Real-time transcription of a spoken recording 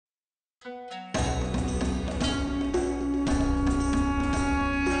It's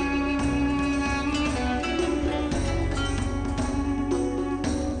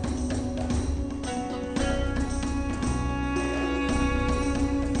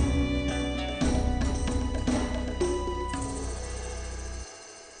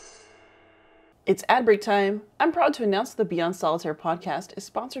ad break time. I'm proud to announce the Beyond Solitaire podcast is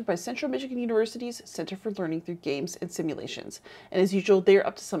sponsored by Central Michigan University's Center for Learning Through Games and Simulations. And as usual, they're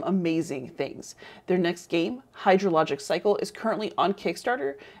up to some amazing things. Their next game, Hydrologic Cycle, is currently on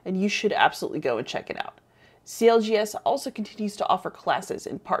Kickstarter, and you should absolutely go and check it out. CLGS also continues to offer classes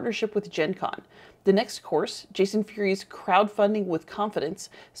in partnership with Gen Con. The next course, Jason Fury's Crowdfunding with Confidence,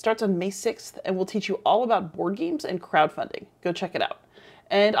 starts on May 6th and will teach you all about board games and crowdfunding. Go check it out.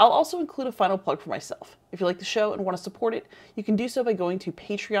 And I'll also include a final plug for myself. If you like the show and want to support it, you can do so by going to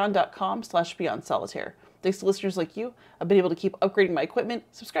patreon.com/beyondsolitaire. Thanks to listeners like you, I've been able to keep upgrading my equipment,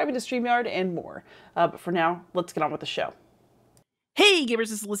 subscribing to StreamYard, and more. But for now, let's get on with the show. Hey gamers,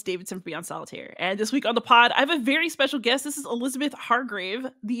 this is Liz Davidson from Beyond Solitaire, and this week on the pod, I have a very special guest. This is Elizabeth Hargrave,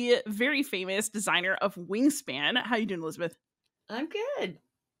 the very famous designer of Wingspan. How you doing, Elizabeth? I'm good.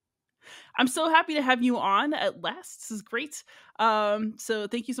 I'm so happy to have you on at last. This is great. So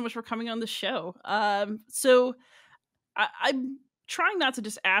thank you so much for coming on the show. I'm trying not to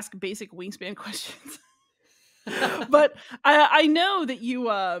just ask basic Wingspan questions, but I know that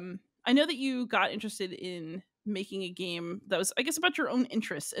you got interested in making a game that was, I guess, about your own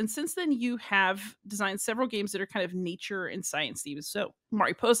interests. And since then you have designed several games that are kind of nature and science themes. So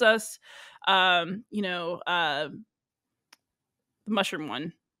Mariposas, the mushroom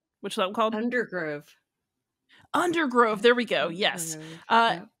one. Which is that called? Undergrove. There we go. Yes.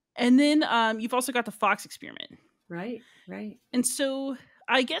 Yeah. And then you've also got the Fox experiment. Right. And so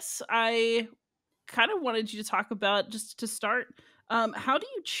I guess I kind of wanted you to talk about, just to start, how do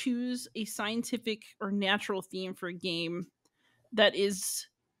you choose a scientific or natural theme for a game that is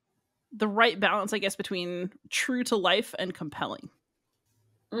the right balance, I guess, between true to life and compelling?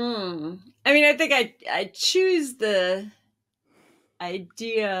 I mean, I think I choose the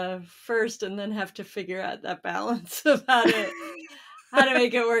idea first and then have to figure out that balance of how to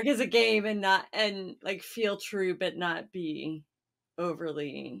make it work as a game and like feel true but not be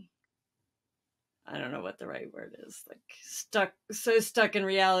overly, I don't know what the right word is, like stuck in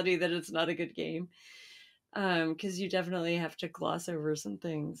reality that it's not a good game, because you definitely have to gloss over some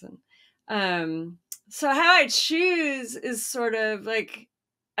things. And so how I choose is sort of like,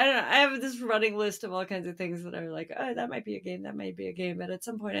 I don't know, I have this running list of all kinds of things that are like, oh, that might be a game, but at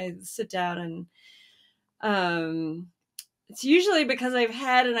some point I sit down and it's usually because I've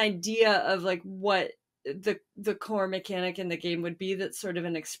had an idea of like what the core mechanic in the game would be that's sort of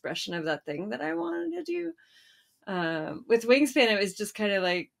an expression of that thing that I wanted to do. With Wingspan, it was just kind of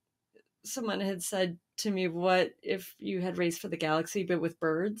like someone had said to me, what if you had Race for the Galaxy but with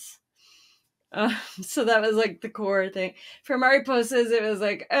birds? So that was like the core thing. For Mariposas, it was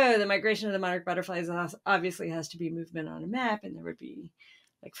like, oh, the migration of the monarch butterflies obviously has to be movement on a map, and there would be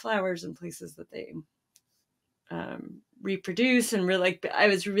like flowers and places that they reproduce. And really, like, I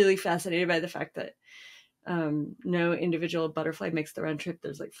was really fascinated by the fact that no individual butterfly makes the round trip.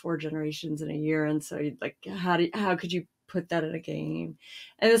 There's like 4 generations in a year, and so like, how could you put that in a game?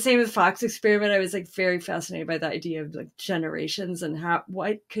 And the same with Fox experiment. I was like very fascinated by the idea of like generations and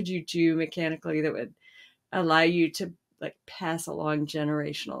what could you do mechanically that would allow you to like pass along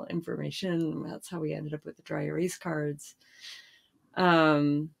generational information. That's how we ended up with the dry erase cards.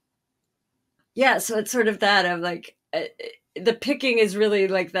 So it's sort of that of like, the picking is really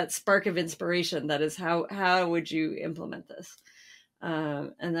like that spark of inspiration. That is how would you implement this?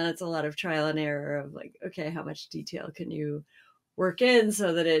 And then it's a lot of trial and error of like, okay, how much detail can you work in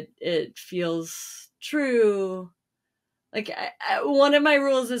so that it feels true? Like one of my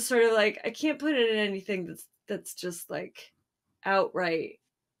rules is sort of like, I can't put it in anything that's just like outright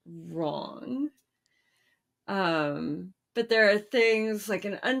wrong. But there are things like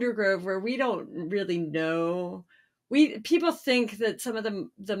in Undergrove where we don't really know. People think that some of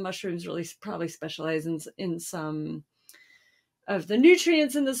the mushrooms really probably specialize in some of the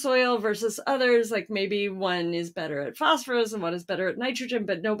nutrients in the soil versus others. Like maybe one is better at phosphorus and one is better at nitrogen,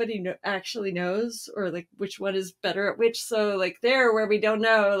 but nobody actually knows, or like which one is better at which. So like there where we don't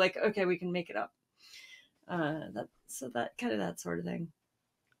know, like, okay, we can make it up. That sort of thing.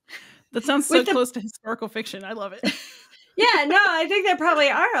 That sounds so close to historical fiction. I love it. Yeah, no, I think there probably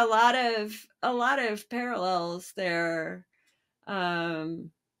are a lot of parallels there.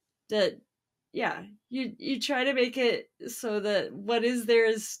 That, yeah, you try to make it so that what is there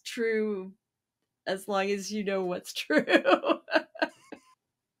is true as long as you know what's true.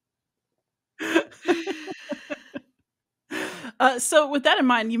 So with that in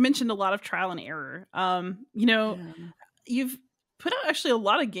mind, you mentioned a lot of trial and error. Yeah. You've put out actually a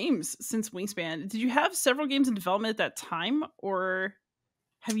lot of games since Wingspan. Did you have several games in development at that time, or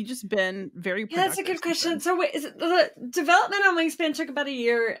have you just been very Yeah, that's a productive good since question. then? So wait, the development on Wingspan took about a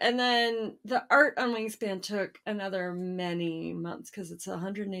year, and then the art on Wingspan took another many months because it's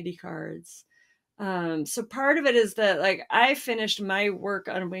 180 cards. So part of it is that like I finished my work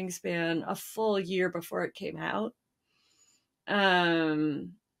on Wingspan a full year before it came out.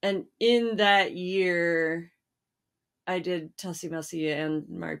 And in that year, I did Tussie Mussy and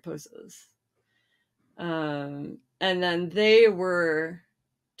Mariposas. And then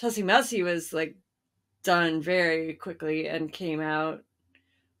Tussie Mussy was like done very quickly and came out.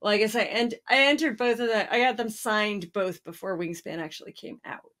 Well, I guess I entered both of them. I got them signed both before Wingspan actually came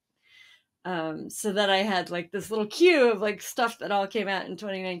out. So that I had like this little queue of like stuff that all came out in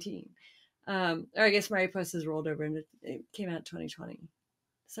 2019. Or I guess Mariposas rolled over and it came out in 2020.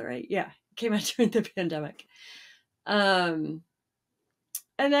 Is that right? Yeah, it came out during the pandemic. And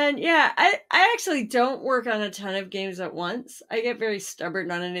then, yeah, I actually don't work on a ton of games at once. I get very stubborn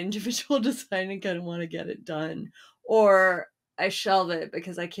on an individual design and kind of want to get it done. Or I shelve it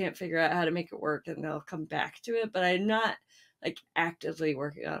because I can't figure out how to make it work and I'll come back to it. But I'm not like actively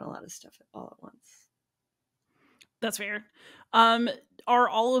working on a lot of stuff all at once. That's fair. Are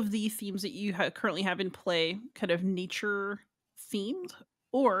all of the themes that you currently have in play kind of nature themed?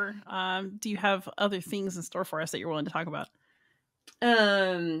 Or do you have other things in store for us that you're willing to talk about?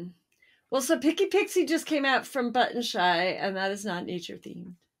 Well, so Picky Pixie just came out from Button Shy, and that is not nature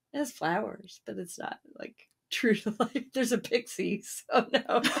themed. It has flowers, but it's not like true to life. There's a pixie, so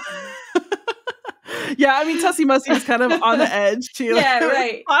no. Yeah, I mean, Tussie Mussy is kind of on the edge too. Yeah,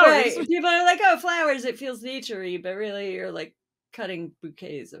 right. Flowers. Right. People are like, oh, flowers, it feels naturey, but really you're like cutting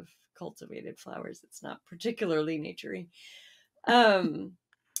bouquets of cultivated flowers. It's not particularly naturey.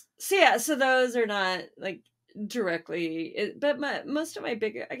 So yeah, so those are not like directly, but most of my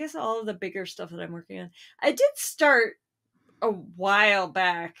bigger, I guess all of the bigger stuff that I'm working on, I did start a while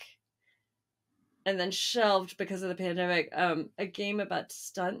back and then shelved because of the pandemic, a game about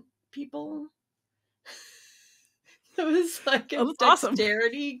stunt people. It was like a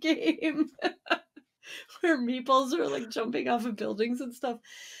dexterity game where meeples are like jumping off of buildings and stuff.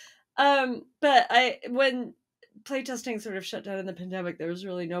 But when playtesting sort of shut down in the pandemic, there was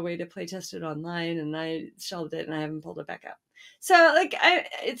really no way to playtest it online, and I shelved it and I haven't pulled it back up. So like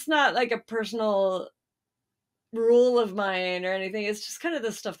it's not like a personal rule of mine or anything. It's just kind of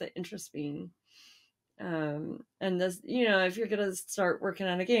the stuff that interests me. And this, if you're gonna start working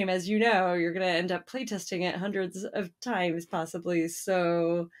on a game, as you know, you're gonna end up playtesting it hundreds of times possibly.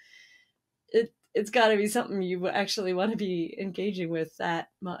 So it's got to be something you actually want to be engaging with that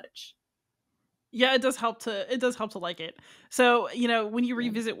much. Yeah, it does help to like it. So, when you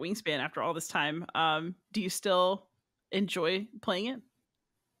revisit Wingspan after all this time, do you still enjoy playing it?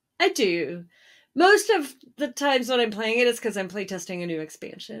 I do. Most of the times when I'm playing it is because I'm playtesting a new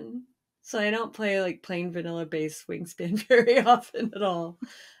expansion. So I don't play like plain vanilla based Wingspan very often at all.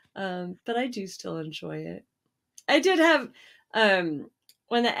 But I do still enjoy it. I did have,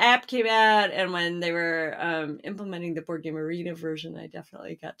 when the app came out and when they were implementing the Board Game Arena version, I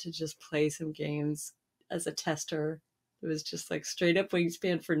definitely got to just play some games as a tester. It was just like straight up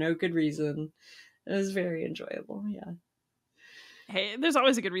Wingspan for no good reason. It was very enjoyable. Yeah. Hey, there's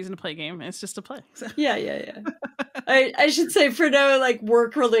always a good reason to play a game. It's just to play. So. Yeah. I should say for no like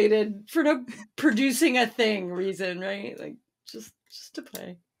work related, for no producing a thing reason, right? Like just to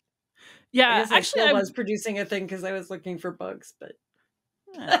play. Yeah, actually, I was producing a thing because I was looking for bugs, but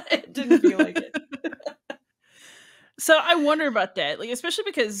it didn't feel like it. So I wonder about that, like especially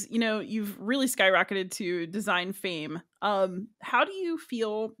because you've really skyrocketed to design fame. How do you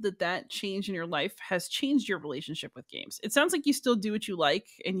feel that change in your life has changed your relationship with games? It sounds like you still do what you like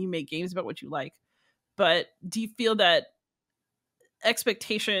and you make games about what you like, but do you feel that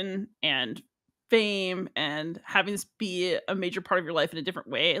expectation and fame and having this be a major part of your life in a different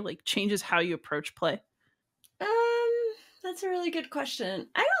way like changes how you approach play? That's a really good question.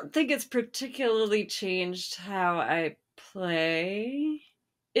 I don't think it's particularly changed how I play.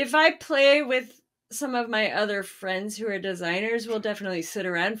 If I play with some of my other friends who are designers, we'll definitely sit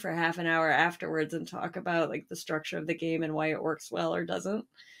around for half an hour afterwards and talk about like the structure of the game and why it works well or doesn't.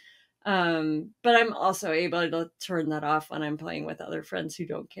 But I'm also able to turn that off when I'm playing with other friends who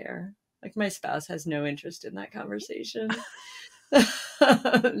don't care. Like my spouse has no interest in that conversation.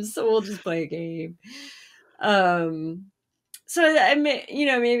 So we'll just play a game. So I mean,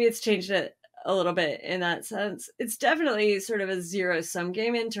 maybe it's changed it a little bit in that sense. It's definitely sort of a zero-sum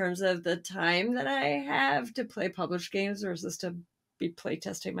game in terms of the time that I have to play published games versus to be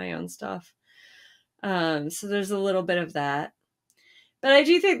playtesting my own stuff. So there's a little bit of that. But I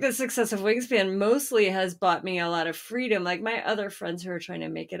do think the success of Wingspan mostly has bought me a lot of freedom. Like my other friends who are trying to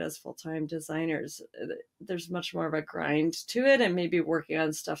make it as full-time designers, there's much more of a grind to it, and maybe working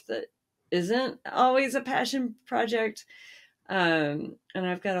on stuff that isn't always a passion project. And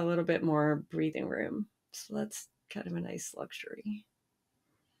I've got a little bit more breathing room. So that's kind of a nice luxury.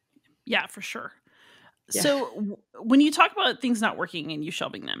 Yeah, for sure. Yeah. So when you talk about things not working and you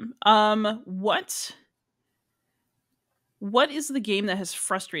shelving them, what is the game that has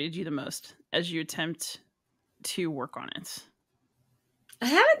frustrated you the most as you attempt to work on it? I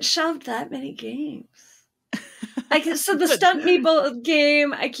haven't shelved that many games. So the Stunt Meeple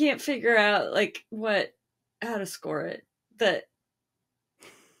game, I can't figure out like how to score it that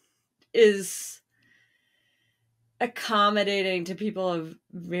is accommodating to people of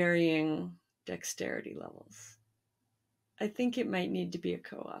varying dexterity levels. I think it might need to be a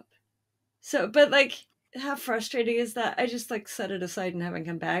co-op. So, but like, how frustrating is that? I just like set it aside and haven't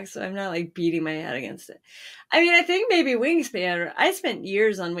come back, so I'm not like beating my head against it. I mean, I think maybe Wingspan. I spent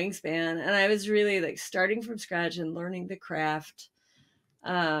years on Wingspan, and I was really like starting from scratch and learning the craft.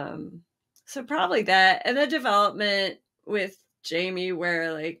 So probably that, and the development with Jamie,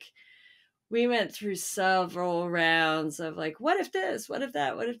 where like we went through several rounds of like, what if this, what if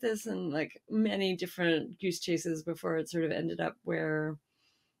that, what if this, and like many different goose chases before it sort of ended up where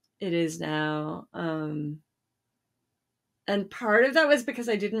it is now. And part of that was because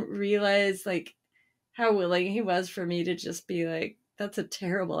I didn't realize like how willing he was for me to just be like, that's a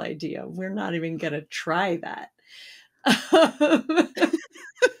terrible idea. We're not even going to try that.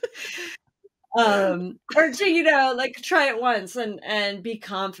 Or to, like try it once and be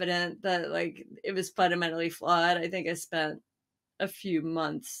confident that like it was fundamentally flawed. I think I spent a few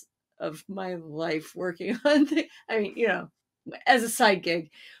months of my life working on I mean, as a side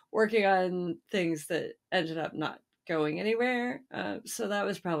gig, working on things that ended up not going anywhere. So that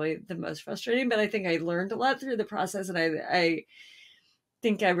was probably the most frustrating, but I think I learned a lot through the process, and I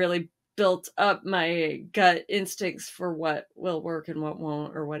think I really built up my gut instincts for what will work and what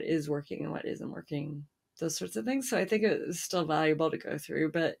won't, or what is working and what isn't working, those sorts of things. So I think it is still valuable to go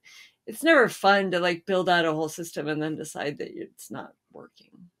through, but it's never fun to like build out a whole system and then decide that it's not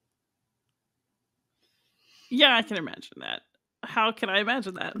working. Yeah, I can imagine that. How can I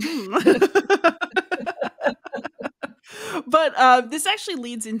imagine that? But this actually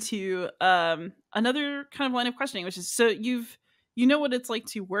leads into another kind of line of questioning, which is, so you know what it's like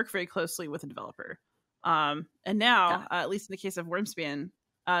to work very closely with a developer. And now, at least in the case of Wormspan,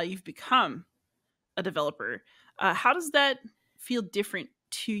 you've become a developer. How does that feel different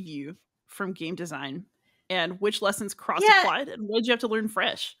to you from game design? And which lessons cross-applied, and what did you have to learn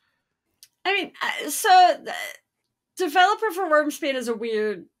fresh? I mean, so developer for Wormspan is a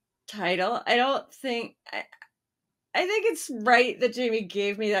weird title. I think it's right that Jamie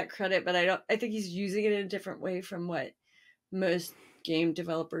gave me that credit, but I think he's using it in a different way from what most game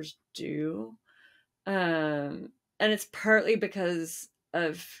developers do. And it's partly because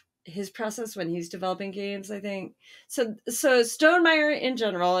of his process when he's developing games, I think. So Stonemaier in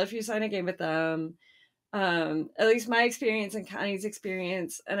general, if you sign a game with them, at least my experience and Connie's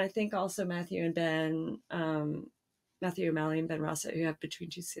experience, and I think also Matthew O'Malley and Ben Rossett, who have Between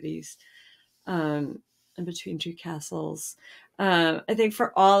Two Cities, and Between Two Castles. I think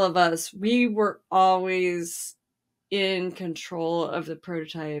for all of us, we were always in control of the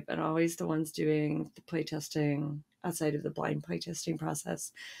prototype and always the ones doing the playtesting outside of the blind playtesting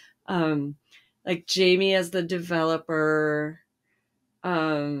process. Like Jamie as the developer,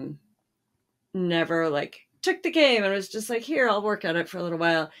 never like took the game and was just like, here, I'll work on it for a little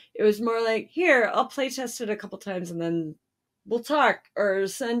while. It was more like, here, I'll play test it a couple times and then we'll talk or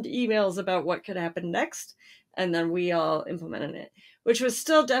send emails about what could happen next. And then we all implemented it, which was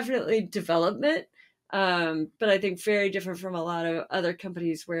still definitely development. But I think very different from a lot of other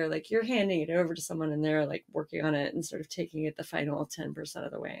companies where like you're handing it over to someone and they're like working on it and sort of taking it the final 10%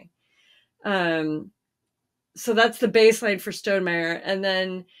 of the way. So that's the baseline for Stonemaier. And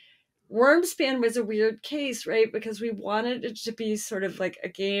then Wormspan was a weird case, right? Because we wanted it to be sort of like a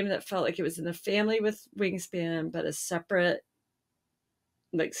game that felt like it was in the family with Wingspan, but a separate,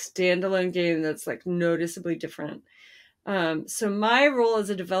 like standalone game that's like noticeably different. So my role as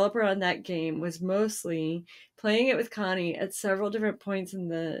a developer on that game was mostly playing it with Connie at several different points in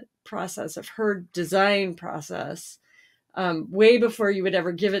the process of her design process, way before you would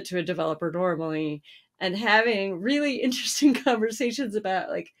ever give it to a developer normally, and having really interesting conversations about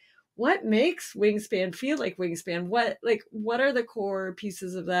like, what makes Wingspan feel like Wingspan? What are the core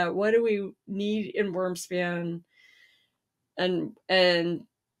pieces of that? What do we need in Wormspan? And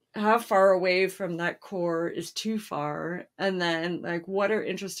how far away from that core is too far? And then like, what are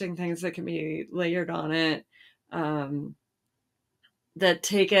interesting things that can be layered on it? That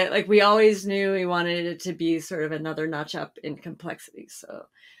take it, like, we always knew we wanted it to be sort of another notch up in complexity. So,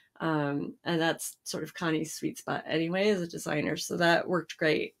 and that's sort of Connie's sweet spot anyway as a designer. So that worked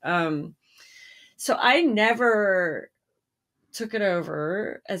great. So I never took it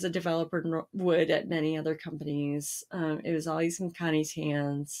over as a developer would at many other companies. It was always in Connie's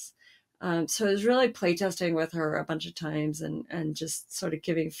hands. So it was really playtesting with her a bunch of times and just sort of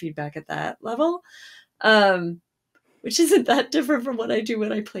giving feedback at that level. Which isn't that different from what I do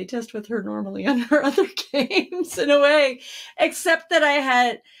when I playtest with her normally on her other games in a way, except that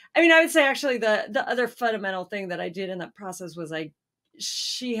I would say actually the other fundamental thing that I did in that process was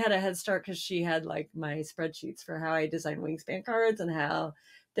she had a head start because she had like my spreadsheets for how I design Wingspan cards and how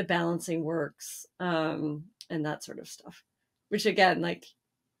the balancing works, and that sort of stuff, which again, like,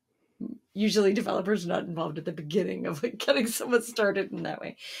 usually developers are not involved at the beginning of like getting someone started in that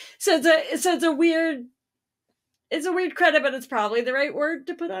way. So it's a weird credit, but it's probably the right word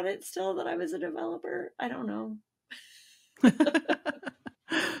to put on it still, that I was a developer. I don't know.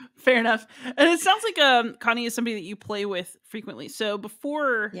 Fair enough. And it sounds like Connie is somebody that you play with frequently. So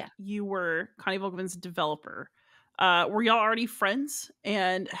before you were Connie Volkman's developer, were y'all already friends?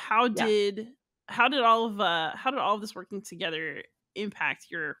 And how did all of this working together impact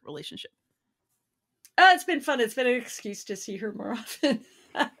your relationship? It's been fun. It's been an excuse to see her more often.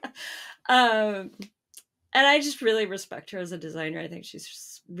 And I just really respect her as a designer. I think she's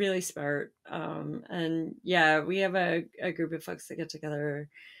just really smart. And yeah, we have a group of folks that get together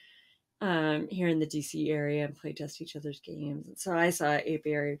here in the DC area and play test each other's games. And so I saw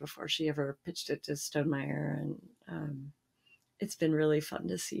Apiary before she ever pitched it to Stonemeyer. And it's been really fun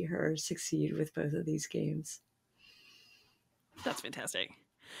to see her succeed with both of these games. That's fantastic.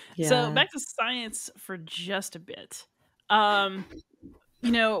 Yeah. So back to science for just a bit. One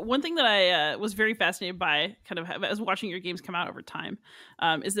thing that I was very fascinated by, kind of as watching your games come out over time,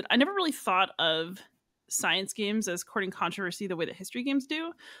 is that I never really thought of science games as courting controversy the way that history games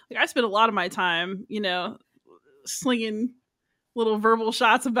do. Like, I spent a lot of my time, slinging little verbal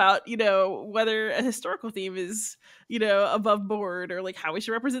shots about, whether a historical theme is, above board, or like how we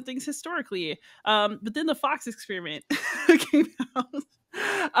should represent things historically. But then the Fox experiment came out.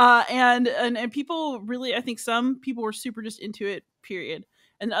 And people really, I think some people were super just into it, period.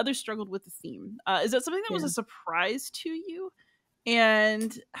 And others struggled with the theme. Is that something that was a surprise to you?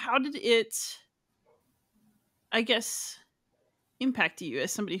 And how did it, I guess, impact you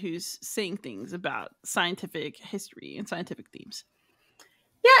as somebody who's saying things about scientific history and scientific themes?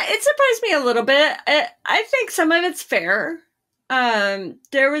 Yeah, it surprised me a little bit. I think some of it's fair.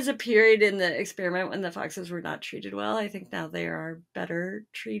 There was a period in the experiment when the foxes were not treated well. I think now they are better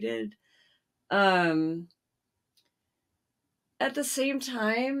treated. At the same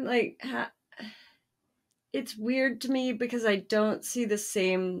time, like, it's weird to me because I don't see the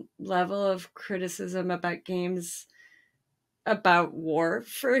same level of criticism about games about war,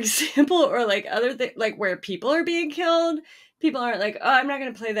 for example, or like other things, like where people are being killed. People aren't like, oh, I'm not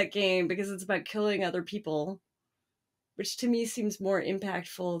going to play that game because it's about killing other people, which to me seems more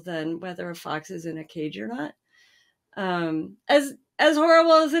impactful than whether a fox is in a cage or not. As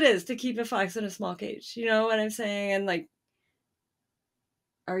horrible as it is to keep a fox in a small cage, you know what I'm saying? And like,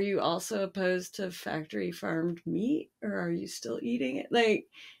 are you also opposed to factory farmed meat, or are you still eating it? Like,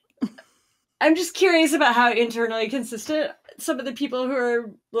 I'm just curious about how internally consistent some of the people who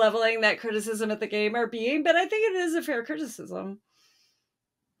are leveling that criticism at the game are being, but I think it is a fair criticism.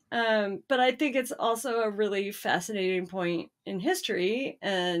 But I think it's also a really fascinating point in history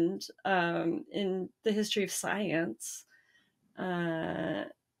and in the history of science. And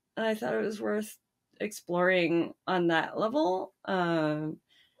I thought it was worth exploring on that level.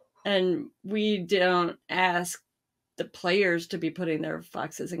 And we don't ask the players to be putting their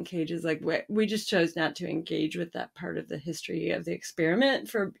foxes in cages. Like, we just chose not to engage with that part of the history of the experiment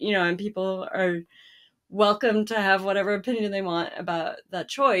for, and people are welcome to have whatever opinion they want about that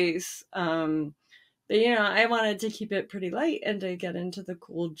choice. But, I wanted to keep it pretty light and to get into the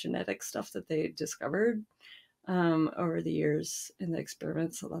cool genetic stuff that they discovered over the years in the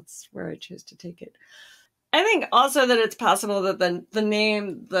experiment. So that's where I chose to take it. I think also that it's possible that the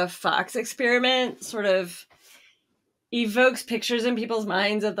name, the Fox experiment, sort of evokes pictures in people's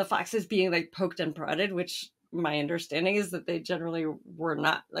minds of the foxes being like poked and prodded, which my understanding is that they generally were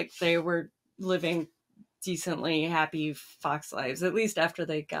not. Like, they were living decently happy fox lives, at least after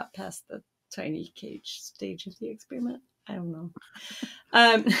they got past the tiny cage stage of the experiment. I don't know.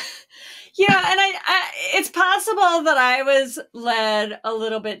 Yeah, and I it's possible that I was led a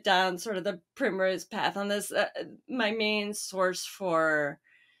little bit down sort of the primrose path on this. My main source for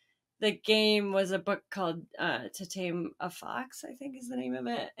the game was a book called To Tame a Fox, I think is the name of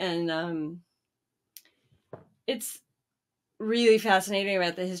it. And it's really fascinating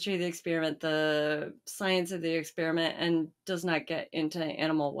about the history of the experiment, the science of the experiment, and does not get into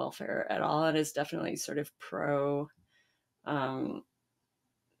animal welfare at all. It is definitely sort of pro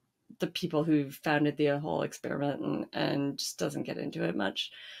the people who founded the whole experiment, and just doesn't get into it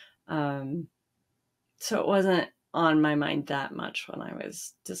much. So it wasn't on my mind that much when I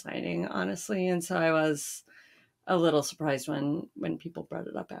was designing, honestly. And so I was a little surprised when people brought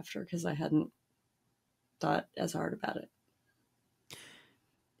it up after, because I hadn't thought as hard about it.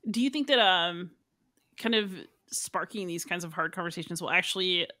 Do you think that kind of sparking these kinds of hard conversations will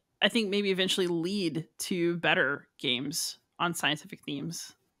actually, I think, maybe eventually lead to better games on scientific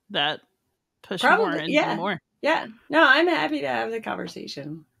themes that push more and do more? Yeah. No, I'm happy to have the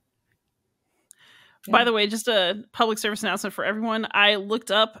conversation. Yeah. By the way, just a public service announcement for everyone. I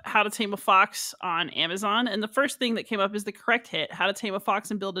looked up How to Tame a Fox on Amazon, and the first thing that came up is the correct hit, How to Tame a Fox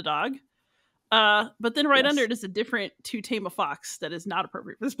and Build a Dog. But then right under it is a different To Tame a Fox that is not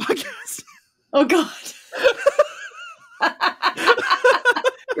appropriate for this podcast. Oh, God.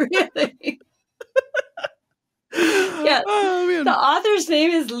 Really? Yeah. Oh, man. The author's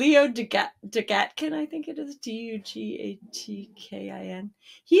name is Leo Dugatkin, I think it is. Dugatkin.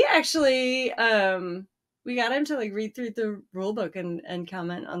 He actually, we got him to like read through the rule book and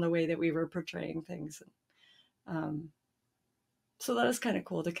comment on the way that we were portraying things. So that was kind of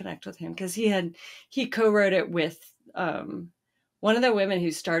cool to connect with him, because he co-wrote it with one of the women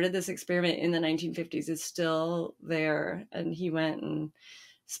who started this experiment in the 1950s is still there, and he went and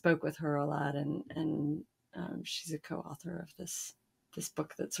spoke with her a lot, and she's a co-author of this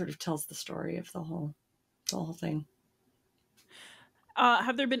book that sort of tells the story of the whole thing.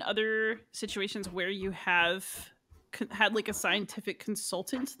 Have there been other situations where you have had like a scientific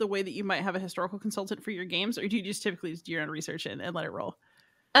consultant the way that you might have a historical consultant for your games, or do you just typically do your own research and let it roll?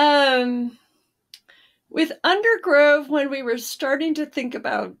 With Undergrove, when we were starting to think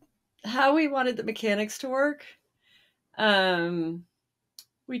about how we wanted the mechanics to work,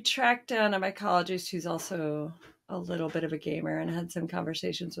 we tracked down a mycologist who's also a little bit of a gamer, and had some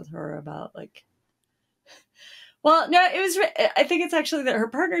conversations with her about like, well, no, I think it's actually that her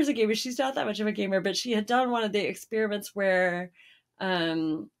partner's a gamer. She's not that much of a gamer, but she had done one of the experiments where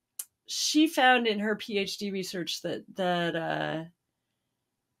she found in her PhD research that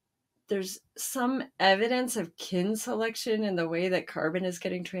there's some evidence of kin selection in the way that carbon is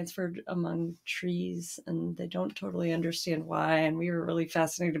getting transferred among trees, and they don't totally understand why. And we were really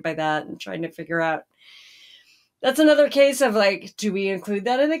fascinated by that and trying to figure out. That's another case of like, do we include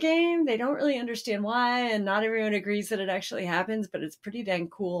that in the game? They don't really understand why, and not everyone agrees that it actually happens, but it's pretty dang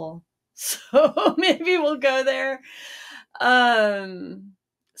cool. So maybe we'll go there.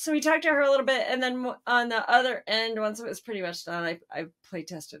 So we talked to her a little bit, and then on the other end, once it was pretty much done, I play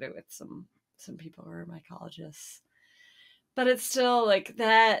tested it with some people who are mycologists. But it's still like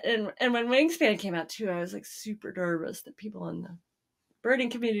that. And when Wingspan came out too, I was like super nervous that people in the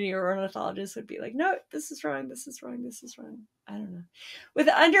birding community or ornithologists would be like, no, this is wrong, this is wrong, this is wrong. I don't know. With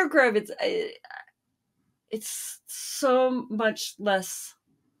Undergrove, it's so much less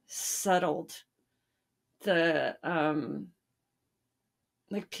settled. The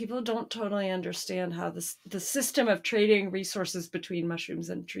like, people don't totally understand how the system of trading resources between mushrooms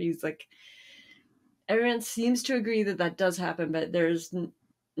and trees, like, everyone seems to agree that does happen, but there's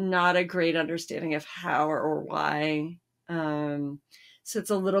not a great understanding of how or why. So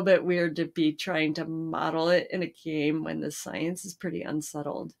it's a little bit weird to be trying to model it in a game when the science is pretty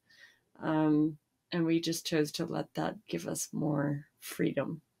unsettled. And we just chose to let that give us more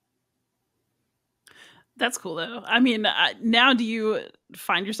freedom. That's cool, though. I mean, now do you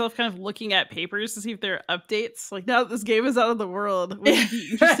find yourself kind of looking at papers to see if there are updates? Like, now that this game is out of the world, would you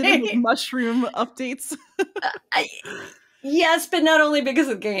be interested in mushroom updates? Yes, but not only because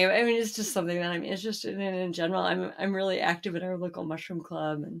of the game. I mean, it's just something that I'm interested in general. I'm really active in our local mushroom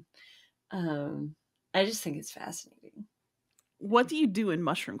club, and I just think it's fascinating. What do you do in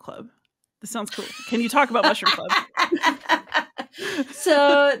Mushroom Club? This sounds cool. Can you talk about Mushroom Club?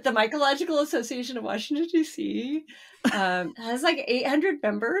 So the Mycological Association of Washington, D.C. Has like 800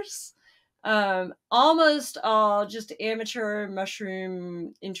 members. Almost all just amateur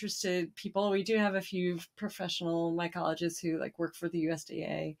mushroom interested people. We do have a few professional mycologists who like work for the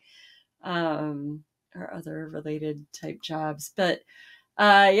USDA. or other related type jobs. But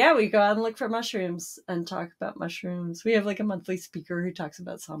yeah, we go out and look for mushrooms and talk about mushrooms. We have like a monthly speaker who talks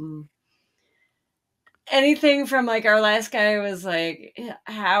about anything from like our last guy was like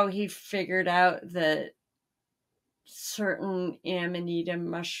how he figured out that certain amanita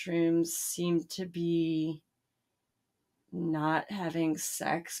mushrooms seem to be not having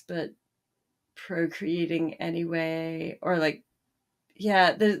sex but procreating anyway, or like,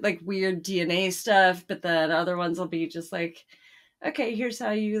 yeah, there's like weird DNA stuff, but then other ones will be just like, okay, here's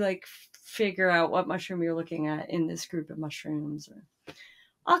how you like figure out what mushroom you're looking at in this group of mushrooms, or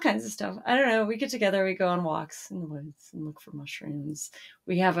all kinds of stuff. I don't know. We get together, we go on walks in the woods and look for mushrooms.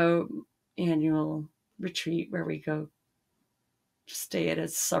 We have a annual retreat where we go stay at a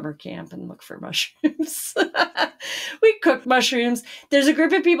summer camp and look for mushrooms. We cook mushrooms. There's a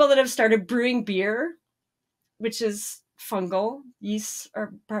group of people that have started brewing beer, which is fungal. Yeasts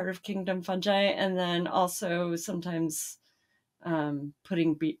are part of kingdom fungi, and then also sometimes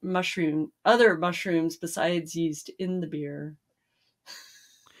putting other mushrooms besides yeast in the beer.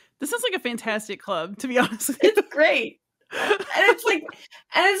 This sounds like a fantastic club, to be honest with you. It's great. And it's like,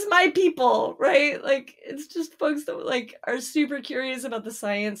 and it's my people, right? Like, it's just folks that like are super curious about the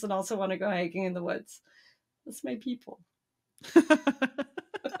science and also want to go hiking in the woods. That's my people.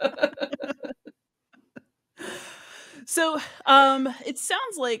 So, it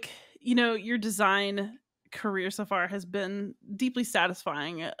sounds like, your design career so far has been deeply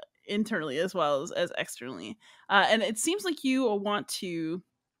satisfying internally as well as externally. And it seems like you want to,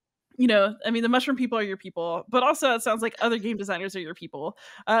 the mushroom people are your people, but also it sounds like other game designers are your people.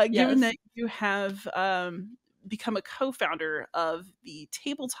 Given that you have become a co-founder of the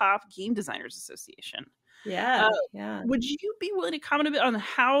Tabletop Game Designers Association. Yeah. Would you be willing to comment a bit on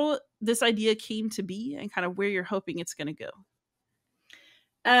how this idea came to be and kind of where you're hoping it's going to go?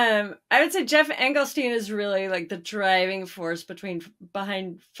 I would say Jeff Engelstein is really like the driving force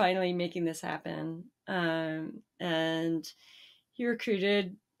behind finally making this happen. And he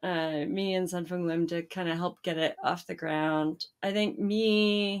recruited me and Sanfeng Lim to kind of help get it off the ground. I think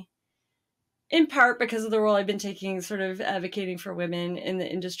me, in part because of the role I've been taking, sort of advocating for women in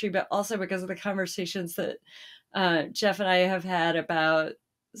the industry, but also because of the conversations that Jeff and I have had about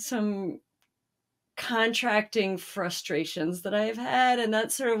some contracting frustrations that I've had. And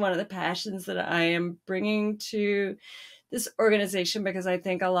that's sort of one of the passions that I am bringing to this organization, because I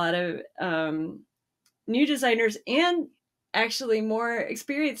think a lot of new designers, and actually more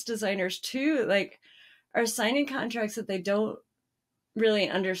experienced designers too, like, are signing contracts that they don't really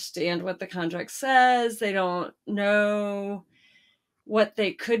understand what the contract says. They don't know what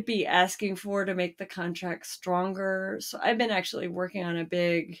they could be asking for to make the contract stronger. So I've been actually working on a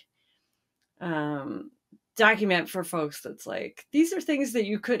big document for folks that's like, these are things that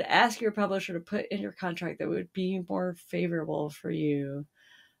you could ask your publisher to put in your contract that would be more favorable for you,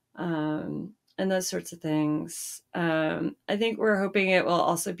 and those sorts of things. I think we're hoping it will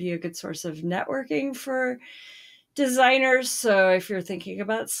also be a good source of networking for designers. So if you're thinking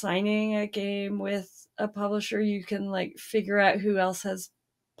about signing a game with a publisher, you can like figure out who else has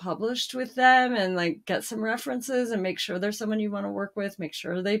published with them and like get some references and make sure there's someone you want to work with, make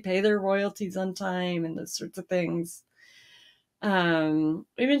sure they pay their royalties on time and those sorts of things. We've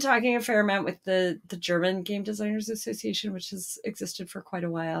been talking a fair amount with the German Game Designers Association, which has existed for quite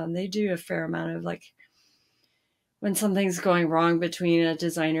a while, and they do a fair amount of like, when something's going wrong between a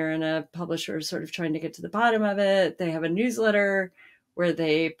designer and a publisher, sort of trying to get to the bottom of it. They have a newsletter where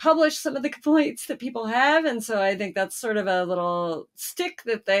they publish some of the complaints that people have. And so I think that's sort of a little stick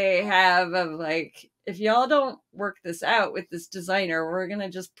that they have of like, if y'all don't work this out with this designer, we're going to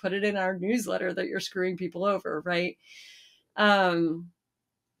just put it in our newsletter that you're screwing people over, right?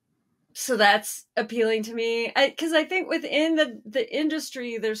 So that's appealing to me, because I think within the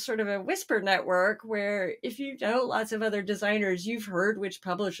industry, there's sort of a whisper network where if you know lots of other designers, you've heard which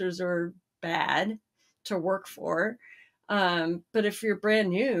publishers are bad to work for. But if you're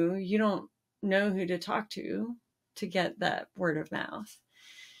brand new, you don't know who to talk to get that word of mouth.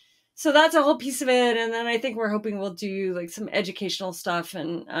 So that's a whole piece of it. And then I think we're hoping we'll do like some educational stuff,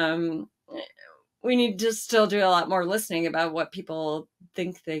 and we need to still do a lot more listening about what people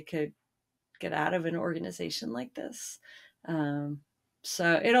think they could get out of an organization like this.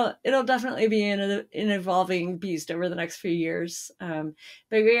 So it'll definitely be an evolving beast over the next few years. But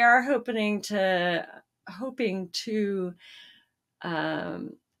we are hoping to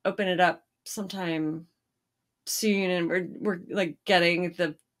open it up sometime soon, and we're like getting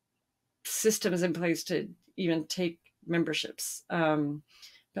the systems in place to even take memberships.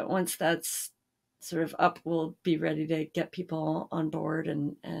 But once that's sort of up, we'll be ready to get people on board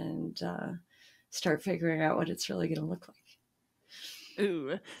and start figuring out what it's really going to look like.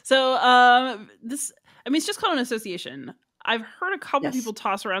 Ooh. So this, I mean, it's just called an association. I've heard a couple people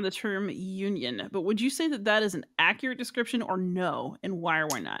toss around the term union, but would you say that that is an accurate description, or no? And why or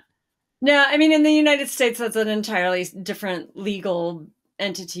why not? No, I mean, in the United States, that's an entirely different legal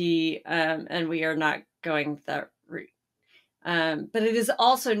entity, and we are not going that route. But it is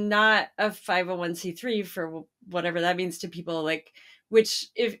also not a 501c3 for whatever that means to people, like, which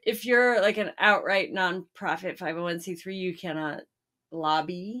if you're like an outright nonprofit 501c3, you cannot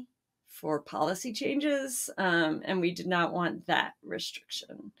lobby for policy changes. And we did not want that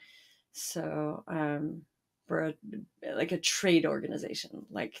restriction. So we're like a trade organization,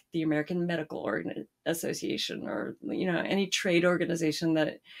 like the American Medical Association, or, you know, any trade organization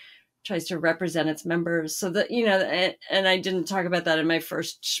that tries to represent its members. So that, you know, and I didn't talk about that in my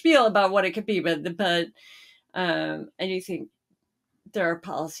first spiel about what it could be, but I do think there are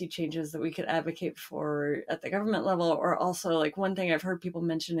policy changes that we could advocate for at the government level. Or also, like, one thing I've heard people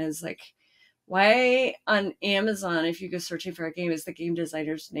mention is, like, why on Amazon, if you go searching for a game, is the game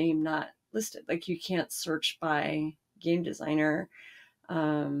designer's name not listed? Like, you can't search by game designer.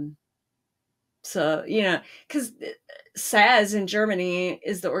 So, you know, because SAS in Germany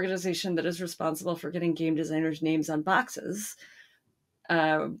is the organization that is responsible for getting game designers' names on boxes,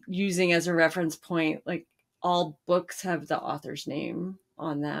 using as a reference point, like, all books have the author's name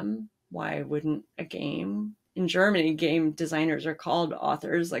on them. Why wouldn't a game? In Germany, game designers are called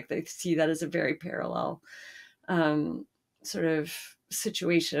authors. Like, they see that as a very parallel sort of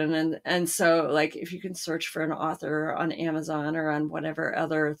situation. And so, like, if you can search for an author on Amazon or on whatever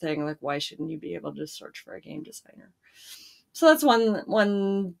other thing, like, why shouldn't you be able to search for a game designer? So that's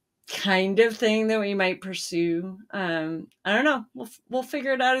one kind of thing that we might pursue. I don't know. We'll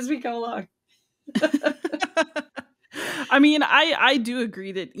figure it out as we go along. I mean, I do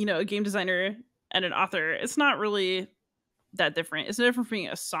agree that, you know, a game designer and an author, it's not really that different. It's no different from being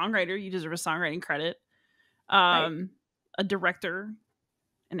a songwriter. You deserve a songwriting credit. Right. A director,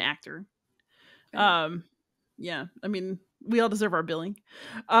 an actor. Right. Yeah, I mean, we all deserve our billing.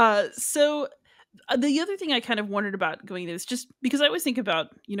 So the other thing I kind of wondered about going into this, just because I always think about,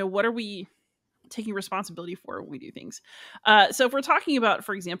 you know, what are we taking responsibility for when we do things? So if we're talking about,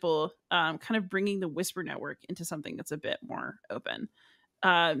 for example, kind of bringing the Whisper Network into something that's a bit more open,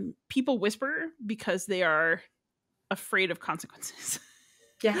 people whisper because they are afraid of consequences.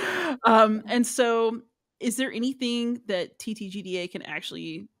 Yeah. And so is there anything that TTGDA can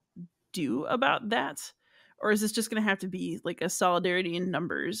actually do about that? Or is this just going to have to be like a solidarity in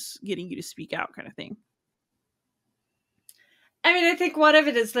numbers getting you to speak out kind of thing? I mean, I think one of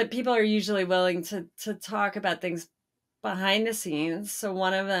it is that people are usually willing to talk about things behind the scenes. So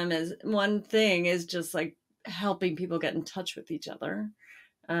one thing is just, like, helping people get in touch with each other,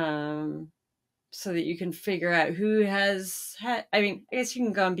 so that you can figure out who has I mean, I guess you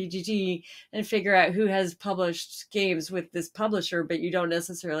can go on BGG and figure out who has published games with this publisher, but you don't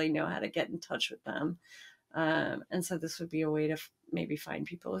necessarily know how to get in touch with them. And so this would be a way to maybe find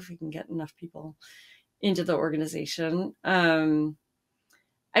people, if we can get enough people into the organization.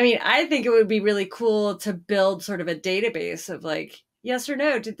 I mean, I think it would be really cool to build sort of a database of, like, yes or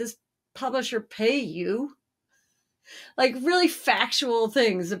no, did this publisher pay you? Like, really factual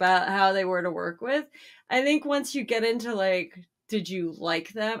things about how they were to work with. I think once you get into, like, did you like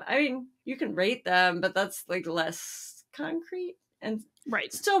them? I mean, you can rate them, but that's, like, less concrete and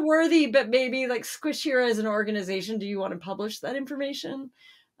right, still worthy, but maybe, like, squishier as an organization. Do you want to publish that information?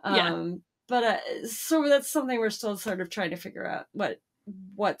 Yeah. But so that's something we're still sort of trying to figure out,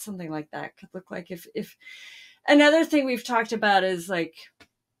 what something like that could look like. If another thing we've talked about is, like,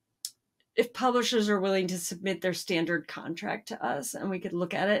 if publishers are willing to submit their standard contract to us, and we could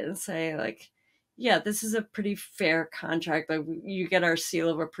look at it and say, like, yeah, this is a pretty fair contract, like, you get our seal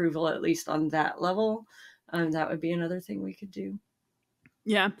of approval, at least on that level. That would be another thing we could do.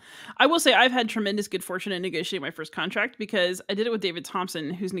 Yeah. I will say I've had tremendous good fortune in negotiating my first contract, because I did it with David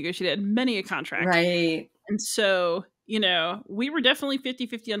Thompson, who's negotiated many a contract. Right. And so, you know, we were definitely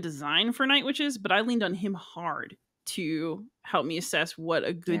 50-50 on design for Night Witches, but I leaned on him hard to help me assess what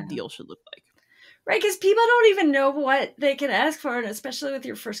a good deal should look like. Right, because people don't even know what they can ask for, and especially with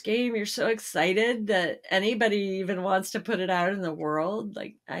your first game, you're so excited that anybody even wants to put it out in the world.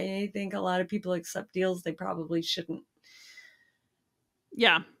 Like, I think a lot of people accept deals they probably shouldn't.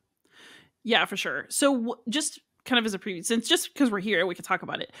 Yeah, for sure. So just kind of as a preview, since just because we're here, we can talk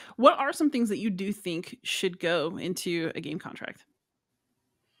about it. What are some things that you do think should go into a game contract?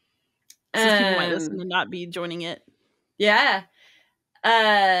 Since people might listen and not be joining it. Yeah.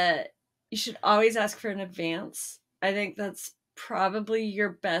 You should always ask for an advance. I think that's probably your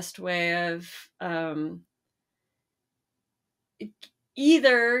best way of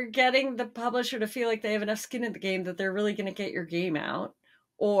either getting the publisher to feel like they have enough skin in the game that they're really going to get your game out,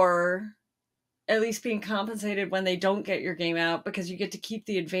 or at least being compensated when they don't get your game out, because you get to keep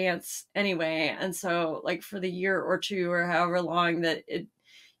the advance anyway. And so like for the year or two or however long that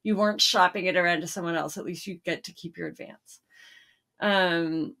you weren't shopping it around to someone else, at least you get to keep your advance.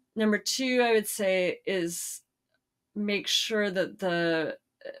 Number two, I would say, is make sure that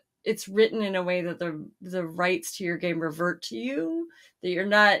it's written in a way that the rights to your game revert to you, that you're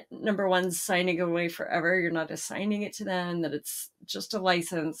not, number one, signing away forever. You're not assigning it to them, that it's just a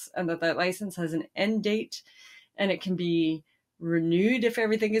license, and that license has an end date and it can be renewed if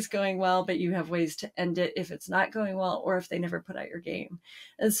everything is going well, but you have ways to end it if it's not going well, or if they never put out your game.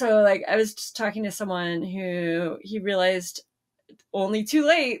 And so like I was just talking to someone who he realized only too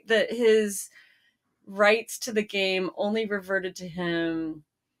late that his rights to the game only reverted to him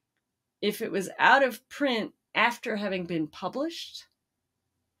if it was out of print after having been published,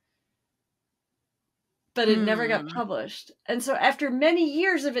 but it never got published. And so after many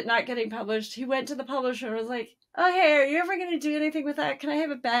years of it not getting published, he went to the publisher and was like, oh, hey, are you ever going to do anything with that? Can I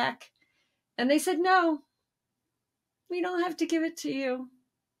have it back? And they said, no, we don't have to give it to you.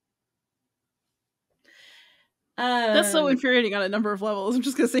 That's so infuriating on a number of levels. I'm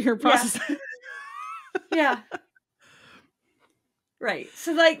just going to sit here and process that. Yeah. Right.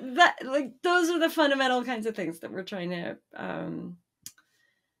 So like that, like those are the fundamental kinds of things that we're trying to,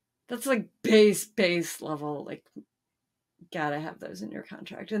 that's like base level, like gotta have those in your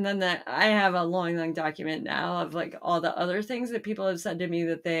contract. And then I have a long document now of like all the other things that people have said to me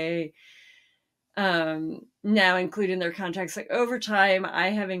that they now include in their contracts. Like over time, I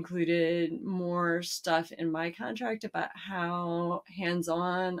have included more stuff in my contract about how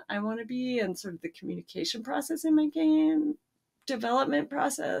hands-on I want to be and sort of the communication process in my game development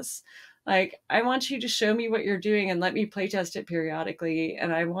process. Like I want you to show me what you're doing and let me playtest it periodically,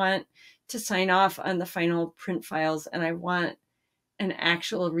 and I want to sign off on the final print files, and I want an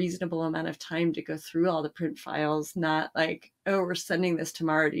actual reasonable amount of time to go through all the print files, not like, oh, we're sending this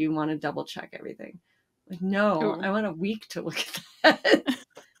tomorrow, do you want to double check everything? Like, no, I want a week to look at that.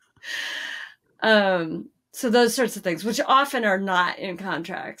 So those sorts of things, which often are not in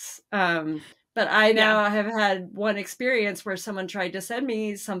contracts. But I now have had one experience where someone tried to send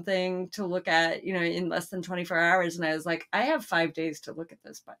me something to look at, in less than 24 hours. And I was like, I have 5 days to look at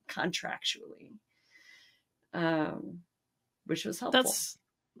this, but contractually, which was helpful.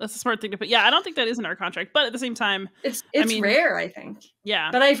 That's a smart thing to put. Yeah, I don't think that is in our contract, but at the same time, it's rare, I think. Yeah.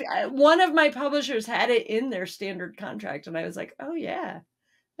 But one of my publishers had it in their standard contract, and I was like, oh yeah,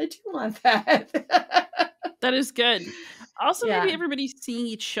 I do want that. That is good. Also, maybe everybody seeing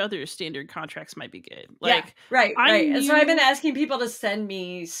each other's standard contracts might be good. Like, right. And so I've been asking people to send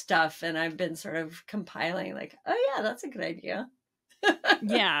me stuff, and I've been sort of compiling like, oh yeah, that's a good idea.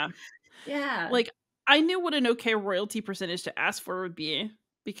 Yeah. Like, I knew what an okay royalty percentage to ask for would be,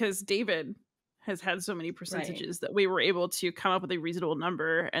 because David has had so many percentages that we were able to come up with a reasonable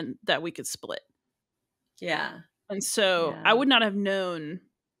number and that we could split. Yeah. And so I would not have known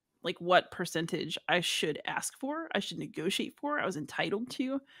like what percentage I should ask for, I should negotiate for, I was entitled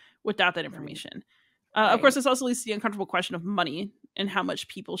to, without that information. Of course, this also leads to the uncomfortable question of money and how much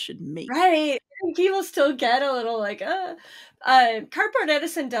people should make. Right. People still get a little like, Cardboard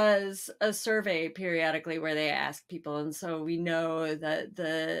Edison does a survey periodically where they ask people. And so we know that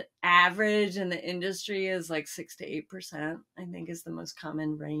the average in the industry is like 6 to 8%, I think is the most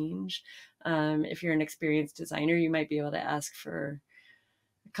common range. If you're an experienced designer, you might be able to ask for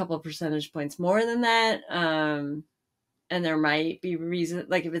a couple of percentage points more than that. And there might be reason,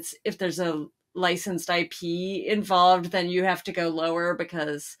 like if there's a licensed IP involved, then you have to go lower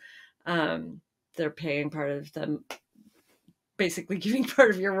because they're paying part of them, basically giving part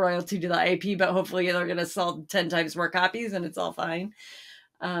of your royalty to the IP, but hopefully they're going to sell 10 times more copies and it's all fine.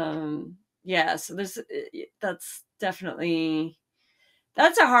 So that's definitely,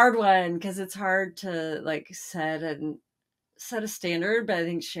 that's a hard one because it's hard to like set a standard, but I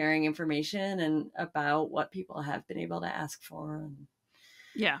think sharing information and about what people have been able to ask for.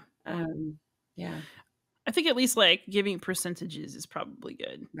 I think at least like giving percentages is probably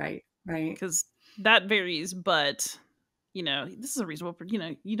good. Right. Because that varies, but this is a reasonable,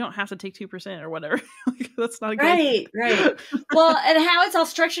 you don't have to take 2% or whatever. Like, that's not a good. Right. Well, and how it's all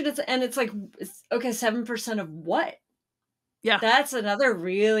structured, it's like, okay, 7% of what? Yeah. That's another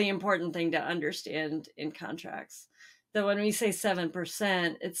really important thing to understand in contracts. That when we say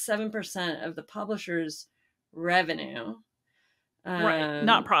 7%, it's 7% of the publisher's revenue. Right,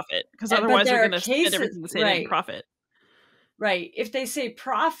 not profit, because otherwise they're going to spend everything they say in profit. right. If they say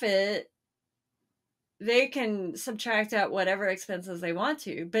profit, they can subtract out whatever expenses they want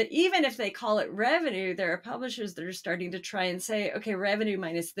to. But even if they call it revenue, there are publishers that are starting to try and say, okay, revenue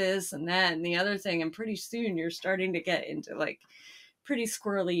minus this and that and the other thing. And pretty soon you're starting to get into like pretty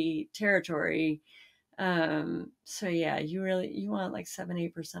squirrely territory. So yeah, you want like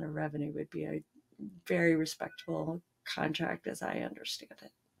 7-8% of revenue would be a very respectable contract as I understand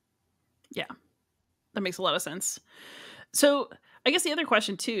it. Yeah, that makes a lot of sense. So I guess the other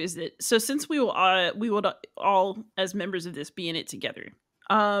question too is that, so since we will all as members of this be in it together,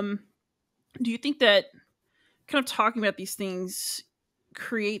 do you think that kind of talking about these things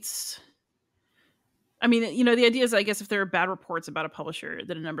creates, I mean, you know, the idea is, I guess, if there are bad reports about a publisher,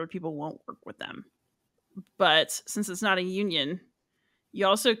 that a number of people won't work with them. But since it's not a union, you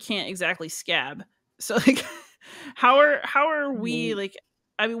also can't exactly scab. So like, how are we, like,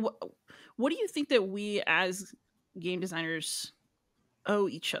 I mean, what do you think that we as game designers owe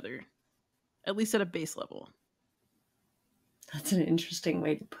each other, at least at a base level? That's an interesting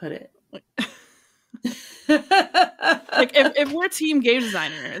way to put it. Like if we're team game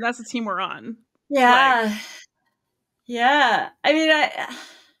designer and that's the team we're on. Yeah. Like, yeah. I mean,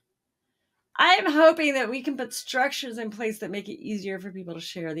 I'm hoping that we can put structures in place that make it easier for people to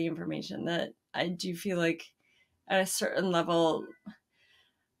share the information. That I do feel like at a certain level,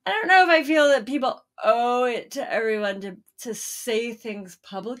 I don't know if I feel that people owe it to everyone to say things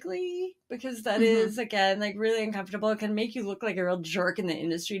publicly, because that is, again, like really uncomfortable. It can make you look like a real jerk in the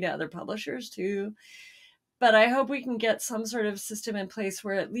industry to other publishers too. But I hope we can get some sort of system in place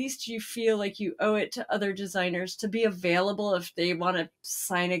where at least you feel like you owe it to other designers to be available if they want to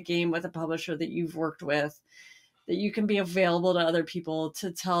sign a game with a publisher that you've worked with, that you can be available to other people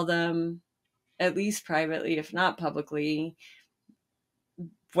to tell them, at least privately, if not publicly,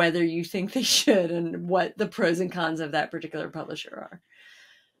 whether you think they should and what the pros and cons of that particular publisher are.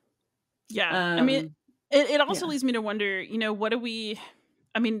 Yeah. I mean, it also leads me to wonder, you know, what do we,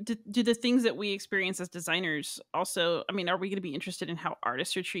 I mean, do the things that we experience as designers also, I mean, are we going to be interested in how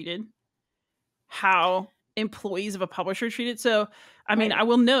artists are treated? How employees of a publisher are treated? So, I mean, I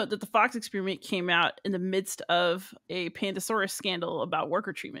will note that the Fox experiment came out in the midst of a Pandasaurus scandal about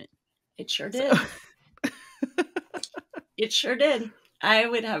worker treatment. It sure did. It sure did. I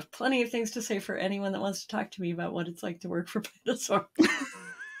would have plenty of things to say for anyone that wants to talk to me about what it's like to work for Pandasaurus.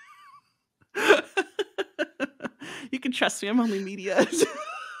 You can trust me. I'm only media.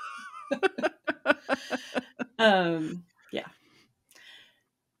 Yeah.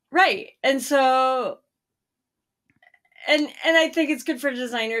 Right. And so, and I think it's good for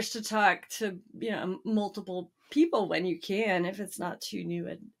designers to talk to, you know, multiple people when you can, if it's not too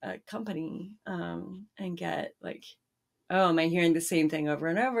new a company, and get like, oh, am I hearing the same thing over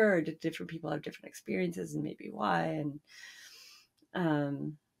and over? Or do different people have different experiences and maybe why?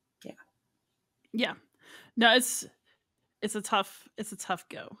 And yeah. Yeah. No, it's a tough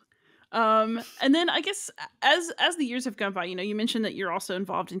go. And then I guess as the years have gone by, you know, you mentioned that you're also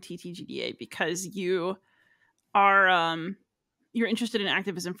involved in TTGDA because you are you're interested in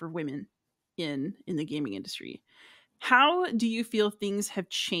activism for women in the gaming industry. How do you feel things have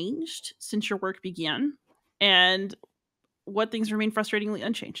changed since your work began, and what things remain frustratingly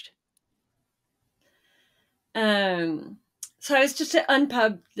unchanged? So I was just at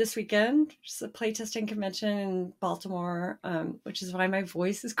Unpub this weekend, which is a playtesting convention in Baltimore, which is why my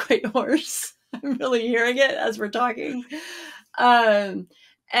voice is quite hoarse. I'm really hearing it as we're talking.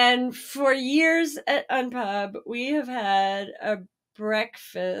 And for years at Unpub, we have had a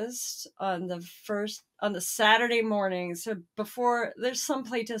breakfast on the Saturday morning. So before, there's some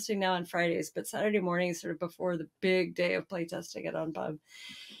playtesting now on Fridays, but Saturday morning is sort of before the big day of playtesting at Unpub.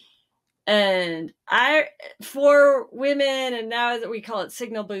 And for women, and now that we call it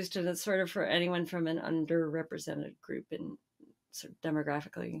signal boosted, it's sort of for anyone from an underrepresented group in sort of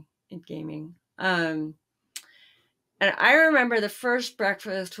demographically in gaming. And I remember the first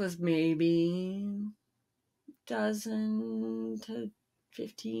breakfast was maybe 12 to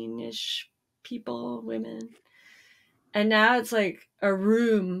 15-ish people, women. And now it's like a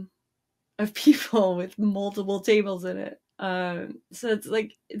room of people with multiple tables in it. So it's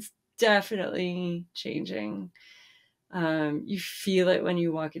like, it's definitely changing. You feel it when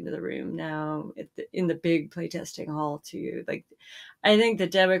you walk into the room now in the big playtesting hall too. Like, I think the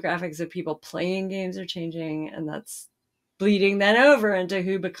demographics of people playing games are changing, and that's bleeding then over into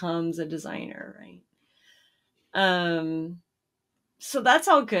who becomes a designer, right? So that's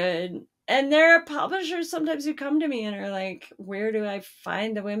all good. And there are publishers sometimes who come to me and are like, where do I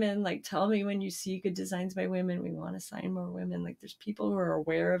find the women? Like, tell me when you see good designs by women. We want to sign more women. Like, there's people who are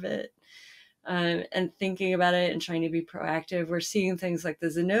aware of it. and thinking about it and trying to be proactive. We're seeing things like the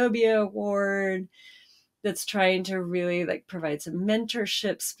Zenobia Award that's trying to really like provide some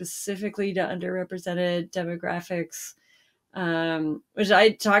mentorship specifically to underrepresented demographics, which I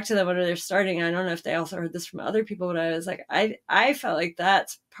talked to them when they're starting. I don't know if they also heard this from other people, but I was like, I felt like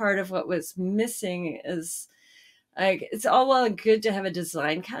that's part of what was missing is like, it's all well and good to have a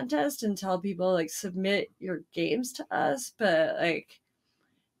design contest and tell people like submit your games to us, but like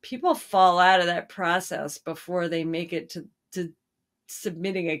people fall out of that process before they make it to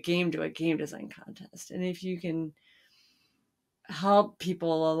submitting a game to a game design contest. And if you can help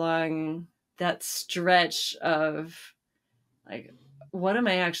people along that stretch of like, what am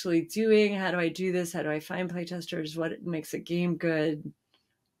I actually doing? How do I do this? How do I find playtesters? What makes a game good?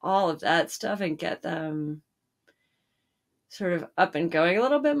 All of that stuff, and get them sort of up and going a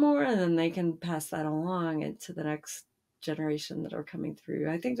little bit more, and then they can pass that along into the next generation that are coming through.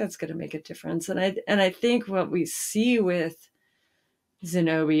 I think that's going to make a difference. And I think what we see with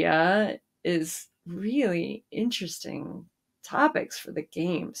Zenobia is really interesting topics for the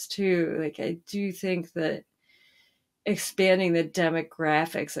games too. Like, I do think that expanding the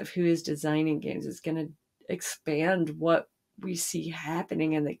demographics of who is designing games is going to expand what we see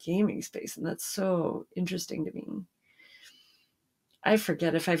happening in the gaming space. And that's so interesting to me. I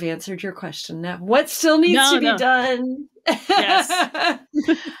forget if I've answered your question now. What still needs to be done? Yes.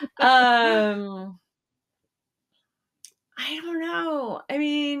 I don't know. I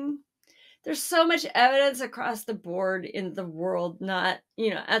mean, there's so much evidence across the board in the world, not,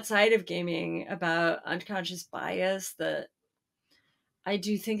 outside of gaming, about unconscious bias, that I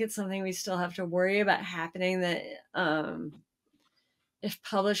do think it's something we still have to worry about happening, that if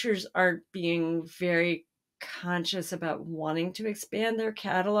publishers aren't being very conscious about wanting to expand their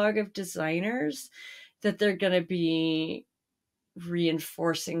catalog of designers, that they're going to be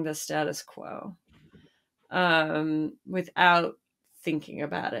reinforcing the status quo without thinking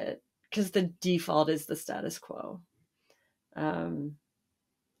about it, because the default is the status quo. And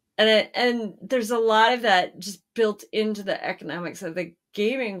there's a lot of that just built into the economics of the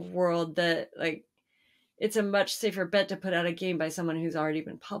gaming world, that like it's a much safer bet to put out a game by someone who's already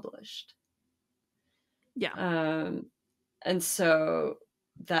been published. Yeah. And so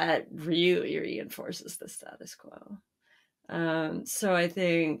that really reinforces the status quo. So I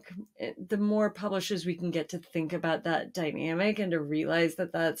think the more publishers we can get to think about that dynamic and to realize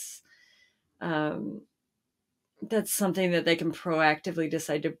that that's something that they can proactively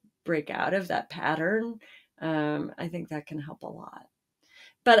decide to break out of that pattern, I think that can help a lot.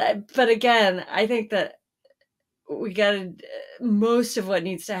 But again, I think that we got to, most of what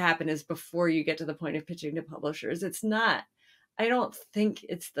needs to happen is before you get to the point of pitching to publishers. It's not, I don't think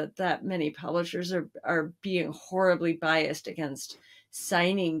it's that many publishers are being horribly biased against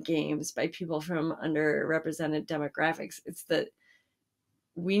signing games by people from underrepresented demographics. It's that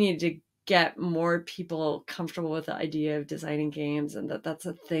we need to get more people comfortable with the idea of designing games, and that's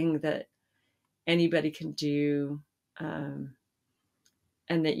a thing that anybody can do, and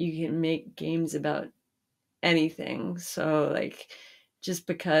that you can make games about anything. So like, just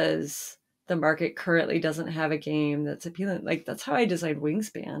because the market currently doesn't have a game that's appealing, like that's how I designed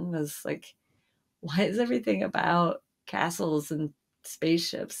Wingspan, was like, why is everything about castles and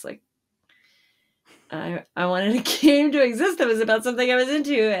spaceships? Like, I wanted a game to exist that was about something I was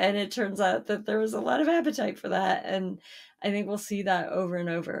into, and it turns out that there was a lot of appetite for that. And I think we'll see that over and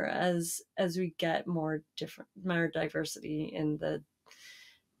over as we get more diversity in the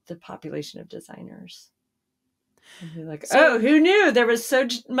population of designers. And be like, so, oh, who knew there was so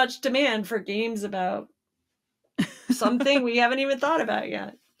much demand for games about something we haven't even thought about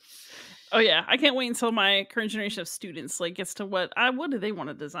yet. Oh yeah, I can't wait until my current generation of students like gets to what do they want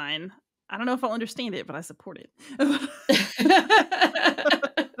to design. I don't know if I'll understand it, but I support it.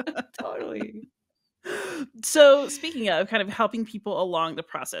 Totally. So speaking of kind of helping people along the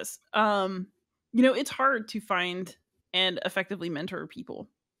process, it's hard to find and effectively mentor people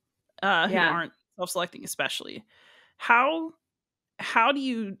who aren't self-selecting, especially. How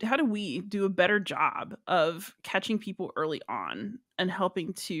do we do a better job of catching people early on and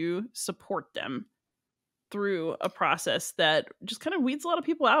helping to support them through a process that just kind of weeds a lot of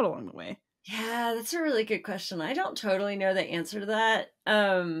people out along the way? Yeah, that's a really good question. I don't totally know the answer to that.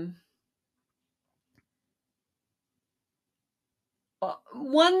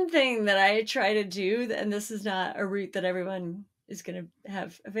 One thing that I try to do, and this is not a route that everyone is going to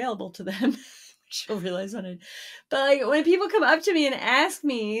have available to them, which you'll realize when but like when people come up to me and ask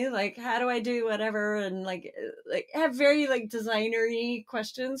me like, how do I do whatever, and like have very like designery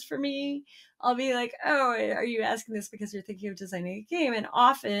questions for me, I'll be like, oh, are you asking this because you're thinking of designing a game? And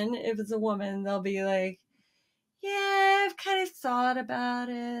often if it's a woman, they'll be like, yeah, I've kind of thought about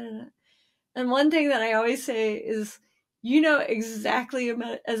it. And one thing that I always say is, you know exactly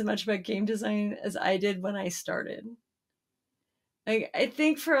as much about game design as I did when I started. Like, I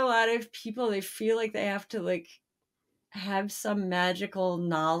think for a lot of people, they feel like they have to like have some magical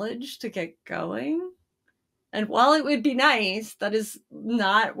knowledge to get going. And while it would be nice, that is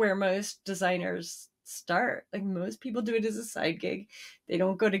not where most designers start. Like, most people do it as a side gig. They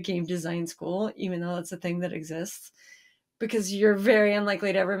don't go to game design school, even though that's a thing that exists, because you're very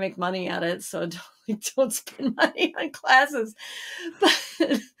unlikely to ever make money at it. So don't spend money on classes.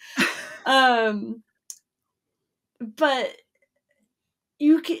 But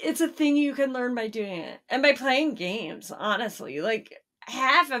it's a thing you can learn by doing it and by playing games. Honestly, like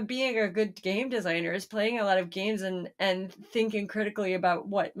half of being a good game designer is playing a lot of games and thinking critically about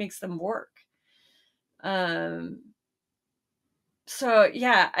what makes them work. So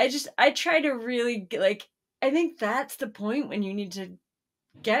yeah, I try to really like, I think that's the point when you need to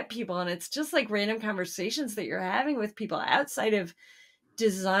get people, and it's just like random conversations that you're having with people outside of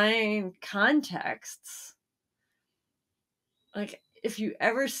design contexts. Like, if you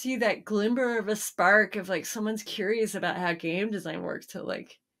ever see that glimmer of a spark of like someone's curious about how game design works, to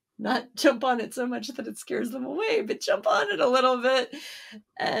like not jump on it so much that it scares them away, but jump on it a little bit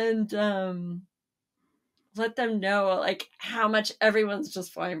and let them know like how much everyone's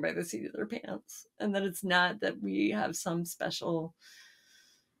just flying by the seat of their pants, and that it's not that we have some special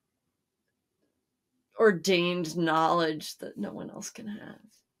ordained knowledge that no one else can have.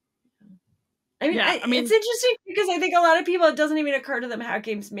 I mean, yeah, it's interesting because I think a lot of people, it doesn't even occur to them how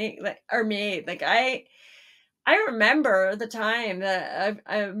games are made. Like I remember the time that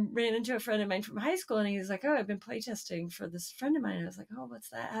I ran into a friend of mine from high school, and he was like, "Oh, I've been playtesting for this friend of mine." And I was like, "Oh, what's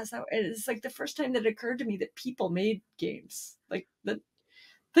that? How's that?" And it's like the first time that it occurred to me that people made games, like that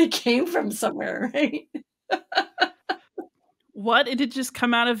they came from somewhere, right? What? It did just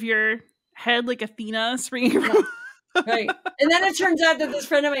come out of your head like Athena springing from... Right. And then it turns out that this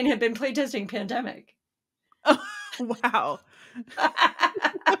friend of mine had been playtesting Pandemic. Oh, wow.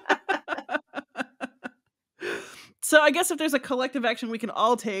 So I guess if there's a collective action we can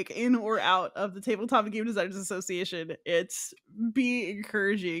all take in or out of the Tabletop Game Designers Association, it's be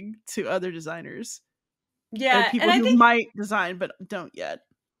encouraging to other designers. Yeah. And people who might design but don't yet.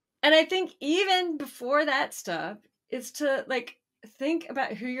 And I think even before that stuff, is to like think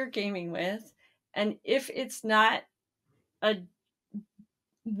about who you're gaming with. And if it's not a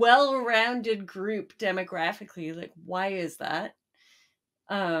well-rounded group demographically, like why is that?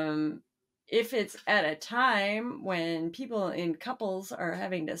 If it's at a time when people in couples are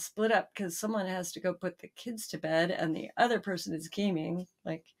having to split up because someone has to go put the kids to bed and the other person is gaming,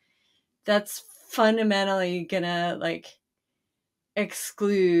 like that's fundamentally gonna like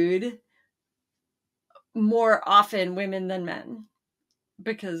exclude more often women than men,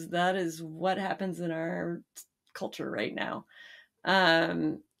 because that is what happens in our culture right now.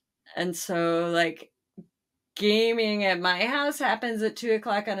 And so like gaming at my house happens at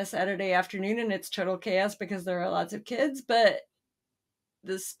 2:00 on a Saturday afternoon, and it's total chaos because there are lots of kids, but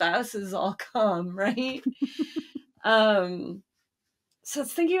the spouses all come, right? So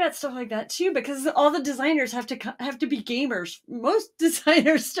it's thinking about stuff like that too, because all the designers have to be gamers. Most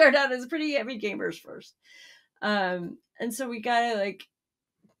designers start out as pretty heavy gamers first. And so we gotta like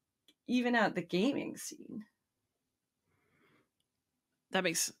even out the gaming scene. That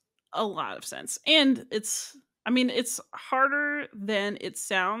makes a lot of sense. And it's harder than it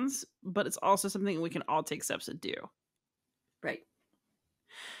sounds, but it's also something we can all take steps to do. Right.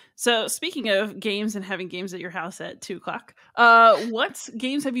 So speaking of games and having games at your house at 2:00, what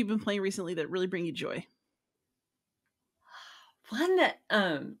games have you been playing recently that really bring you joy? One that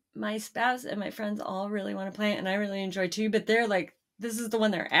my spouse and my friends all really want to play, and I really enjoy too, but they're like, this is the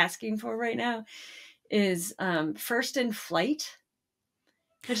one they're asking for right now, is First in Flight,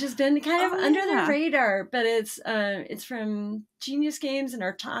 which has been kind of under the radar, but it's from Genius Games and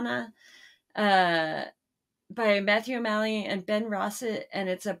Artana, by Matthew O'Malley and Ben Rossett, and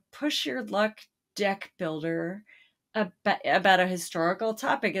it's a push your luck deck builder about a historical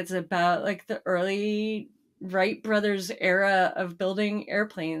topic. It's about like the early Wright brothers era of building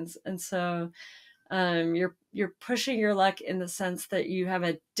airplanes, and so you're pushing your luck in the sense that you have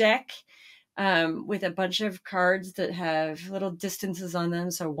a deck with a bunch of cards that have little distances on them.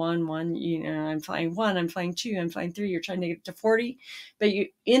 So 1, you know, I'm flying 1, I'm flying 2, I'm flying 3. You're trying to get to 40, but you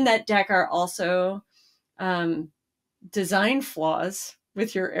in that deck are also design flaws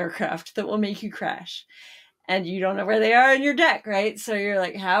with your aircraft that will make you crash. And you don't know where they are in your deck, right? So you're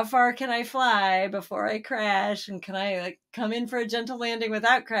like, how far can I fly before I crash? And can I like come in for a gentle landing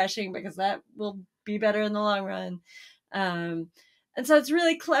without crashing? Because that will be better in the long run. And so it's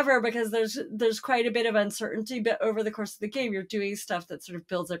really clever because there's quite a bit of uncertainty, but over the course of the game, you're doing stuff that sort of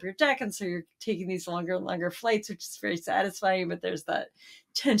builds up your deck. And so you're taking these longer and longer flights, which is very satisfying. But there's that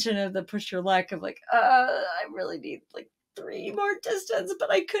tension of the push your luck of like, I really need like 3 more distance,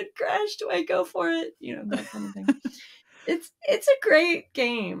 but I could crash. Do I go for it? You know, that kind of thing. It's a great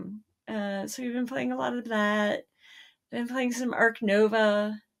game. So we've been playing a lot of that. Been playing some Arc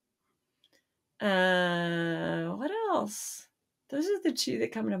Nova. What else? Those are the 2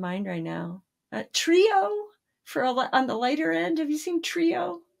 that come to mind right now. Trio on the lighter end. Have you seen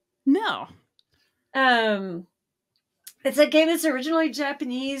Trio? No. It's a game that's originally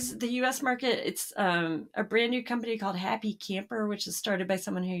Japanese. The U.S. market, it's a brand new company called Happy Camper, which is started by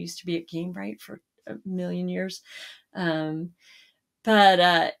someone who used to be at Game Right for a million years. But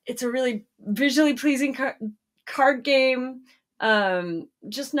it's a really visually pleasing card game,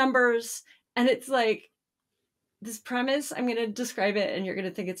 just numbers. And it's like this premise, I'm going to describe it and you're going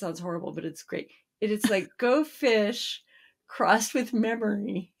to think it sounds horrible, but it's great. It's like Go Fish crossed with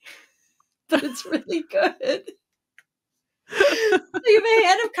memory, but it's really good. So you have a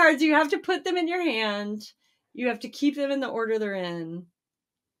hand of cards. You have to put them in your hand. You have to keep them in the order they're in,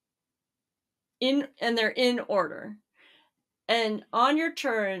 and they're in order. And on your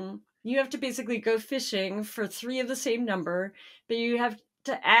turn, you have to basically go fishing for 3 of the same number, but you have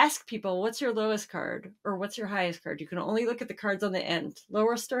to ask people, what's your lowest card or what's your highest card? You can only look at the cards on the end,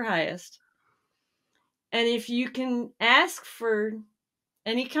 lowest or highest. And if you can ask for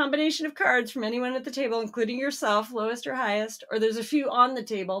any combination of cards from anyone at the table, including yourself, lowest or highest, or there's a few on the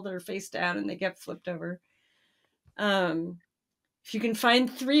table that are face down and they get flipped over. If you can find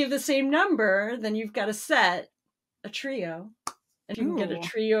 3 of the same number, then you've got a trio. If you can get a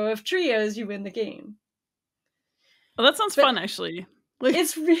trio of trios, you win the game. Well, that sounds fun, actually. Like,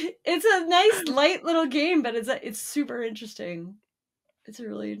 it's a nice, light little game, but it's super interesting. It's a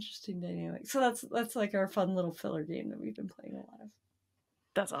really interesting dynamic. So that's like our fun little filler game that we've been playing a lot of.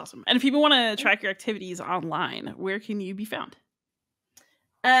 That's awesome. And if people want to track your activities online, where can you be found?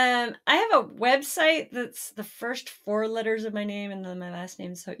 I have a website that's the first 4 letters of my name and then my last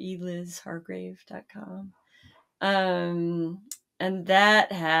name, so elizhargrave.com. And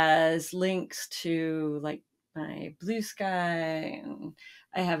that has links to like my Blue Sky, and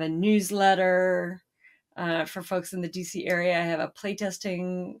I have a newsletter for folks in the DC area. I have a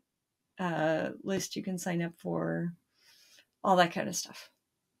playtesting list you can sign up for, all that kind of stuff.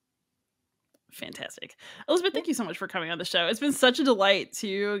 Fantastic. Elizabeth, thank you so much for coming on the show. It's been such a delight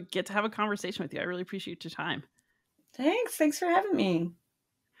to get to have a conversation with you. I really appreciate your time. Thanks for having me.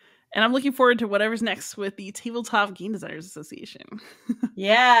 And I'm looking forward to whatever's next with the Tabletop Game Designers Association.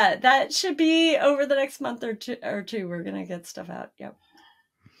 Yeah, that should be over the next month or two. We're going to get stuff out. Yep.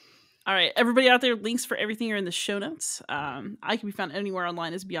 All right, everybody out there, links for everything are in the show notes. I can be found anywhere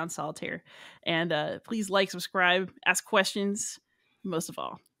online as Beyond Solitaire. And please like, subscribe, ask questions. Most of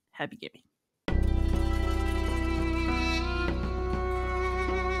all, happy gaming.